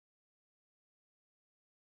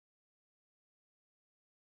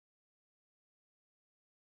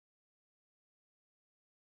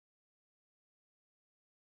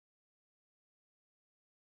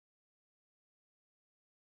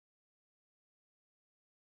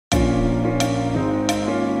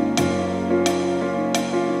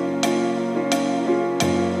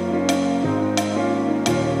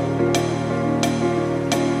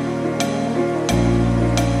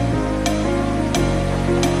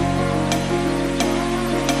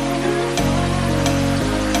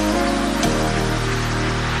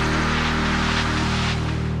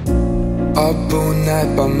Up all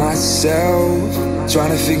night by myself,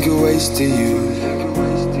 trying to think of ways to you.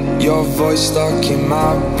 Your voice stuck in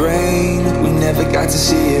my brain, we never got to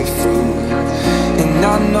see it through. And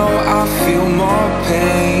I know I feel more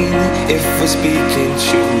pain if we're speaking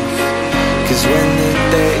truth. Cause when the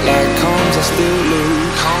daylight comes I still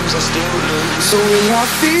lose. So will I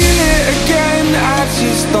feel it again? I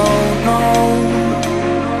just don't know.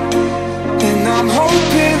 And I'm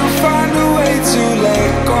hoping I'll find a way to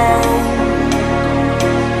let go.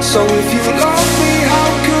 So if you love me, how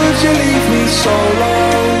could you leave me so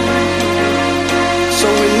low? So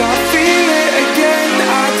will I feel it again?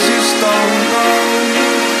 I just don't know.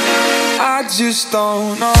 I just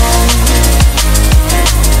don't know.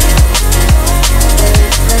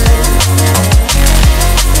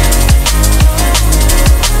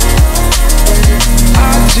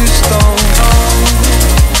 I just don't know.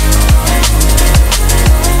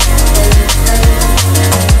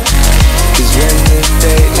 Cause when the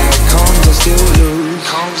daylight comes I still lose.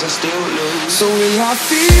 So will I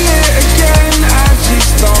feel it again? I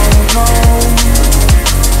just don't know.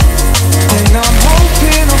 And I'm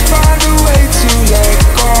hoping I'll find a way to let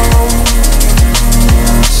go.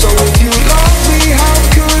 So if you love me, how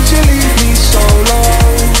could you leave me so low?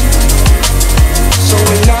 So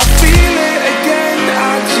will I feel it again?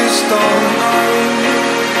 I just don't know.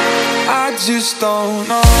 I just don't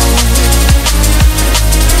know.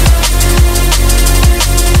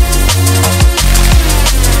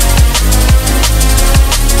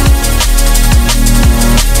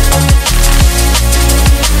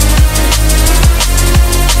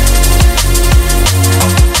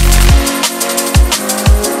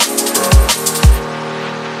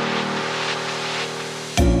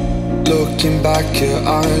 Looking back at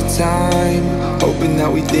our time, hoping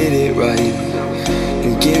that we did it right.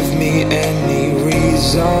 And give me any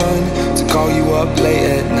reason to call you up late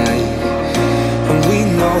at night. And we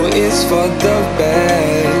know it's for the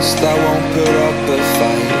best, I won't put up a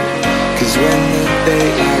fight. Cause when the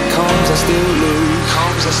daylight comes I still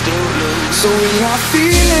lose. So will I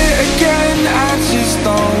feel it again? I just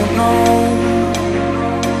don't know.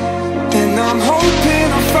 And I'm hoping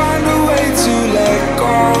I'll find a way to let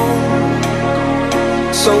go.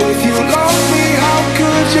 So if you love me, how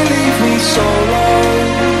could you leave me so low?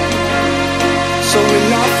 So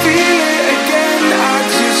will I feel it again? I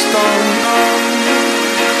just don't know.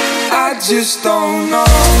 I just don't know.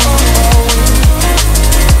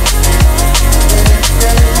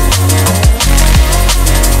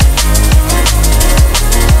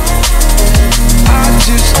 I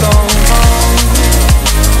just don't know.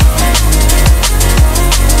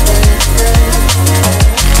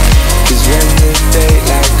 Cause when the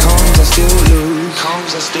daylight comes I still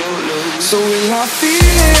lose. So will I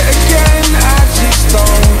feel it again? I just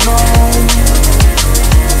don't know.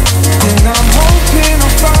 And I'm hoping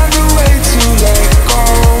I'll find a way to let go.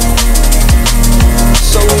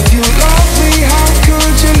 So if you love me, how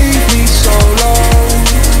could you leave me so low?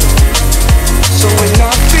 So will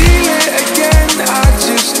I feel it again? I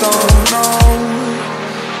just don't know.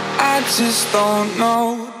 I just don't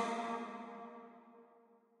know.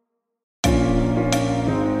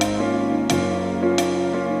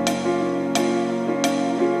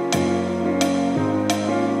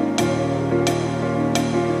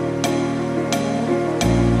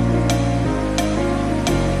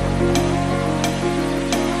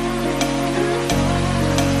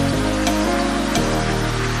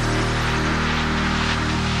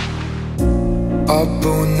 Up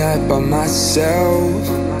all night by myself,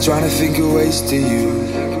 trying to think of ways to you.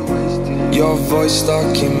 Your voice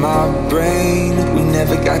stuck in my brain, we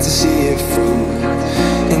never got to see it through.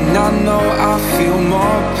 And I know I feel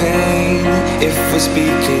more pain if we're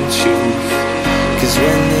speaking truth. Cause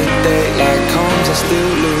when the daylight comes I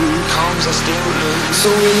still lose. So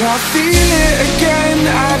will I feel it again?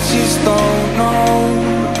 I just don't know.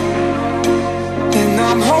 And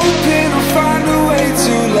I'm hoping I'll find a way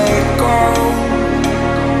to let go.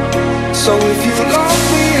 So if you love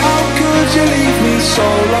me, how could you leave me so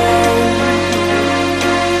low?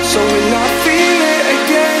 So will I feel it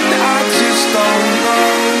again? I just don't know.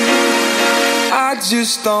 I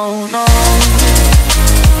just don't know.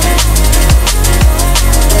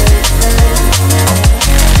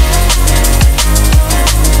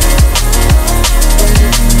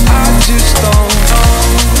 I just don't know.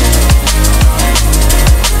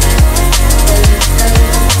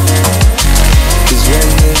 Cause when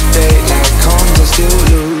the daylight comes I still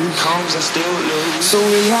lose. So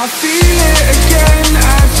will I feel it again?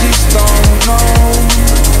 I just don't know.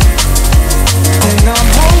 And I'm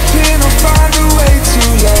hoping I'll find a way to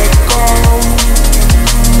let go.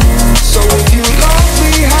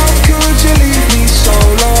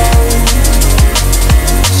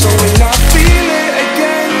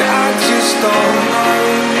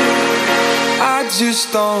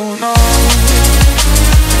 just don't know.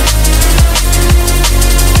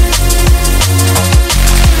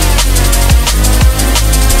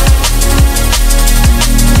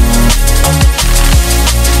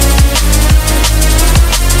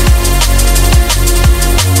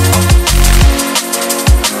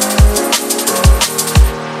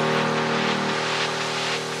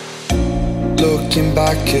 Looking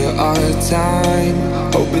back at our time,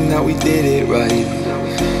 hoping that we did it right,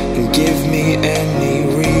 and give me any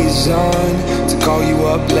reason to call you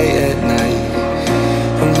up late at night.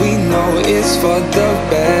 And we know it's for the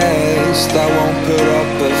best, I won't put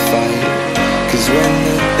up a fight, cause when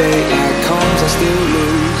the daylight comes I still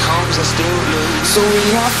lose. So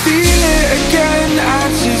will I feel it again? I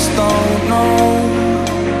just don't know.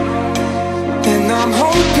 And I'm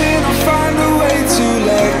hoping I'll find a way to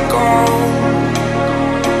let go.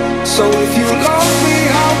 So if you love me,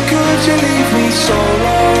 how could you leave me so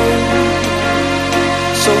low?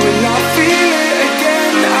 So will I feel it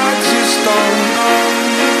again? I just don't know.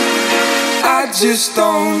 I just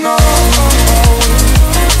don't know.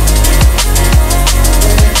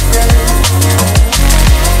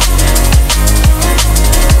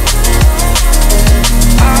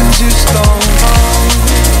 I just don't know.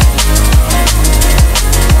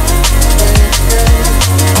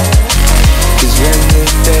 Cause when the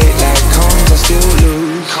daylight comes I still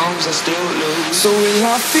lose. So will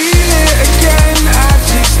I feel it again? I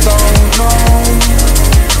just don't know.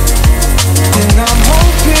 And I'm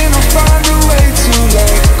hoping I'll find a way to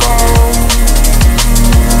let go.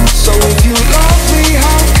 So if you love me,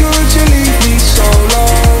 how could you leave me so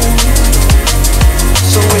low?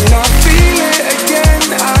 So will I feel it again?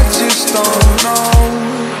 I just don't know.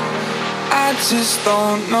 I just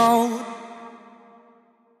don't know.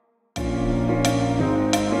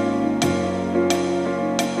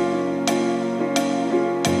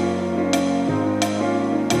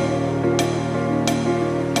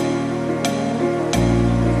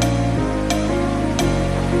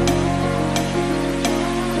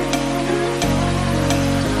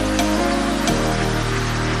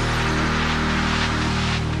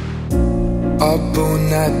 Up all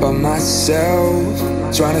night by myself,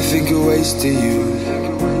 trying to think of ways to you.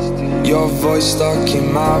 Your voice stuck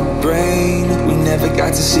in my brain, we never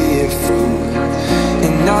got to see it through.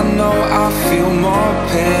 And I know I feel more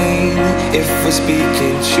pain if we're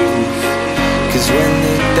speaking truth. Cause when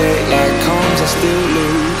the daylight comes I still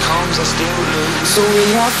lose. So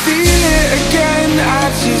will I feel it again? I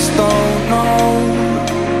just don't know.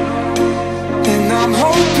 And I'm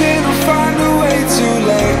hoping I'll find a way to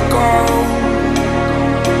let go.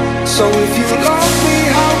 So if you love me,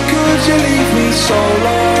 how could you leave me so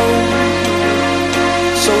low?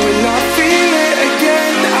 So will I feel it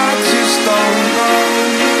again? I just don't know.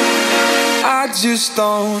 I just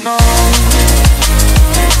don't know.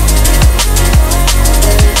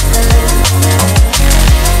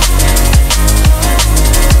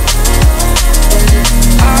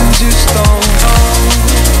 I just don't know.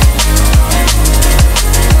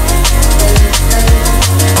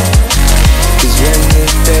 Cause when the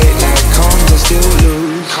daylight comes I still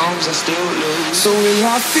lose. So will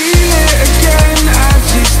I feel it again? I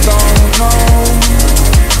just don't know.